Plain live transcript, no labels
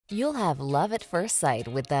You'll have love at first sight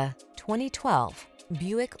with the 2012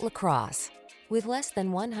 Buick LaCrosse. With less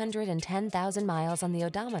than 110,000 miles on the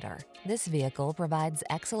odometer, this vehicle provides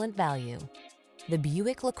excellent value. The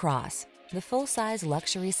Buick LaCrosse, the full-size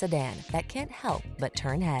luxury sedan that can't help but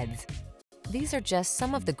turn heads. These are just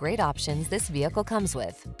some of the great options this vehicle comes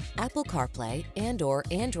with: Apple CarPlay and/or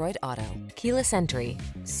Android Auto, keyless entry,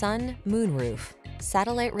 sun, moonroof,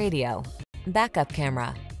 satellite radio, backup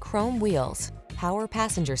camera, chrome wheels, power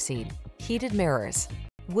passenger seat, heated mirrors,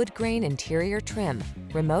 woodgrain interior trim,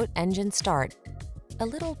 remote engine start. A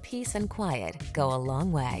little peace and quiet go a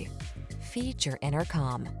long way. Feed your inner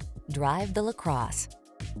calm. Drive the LaCrosse.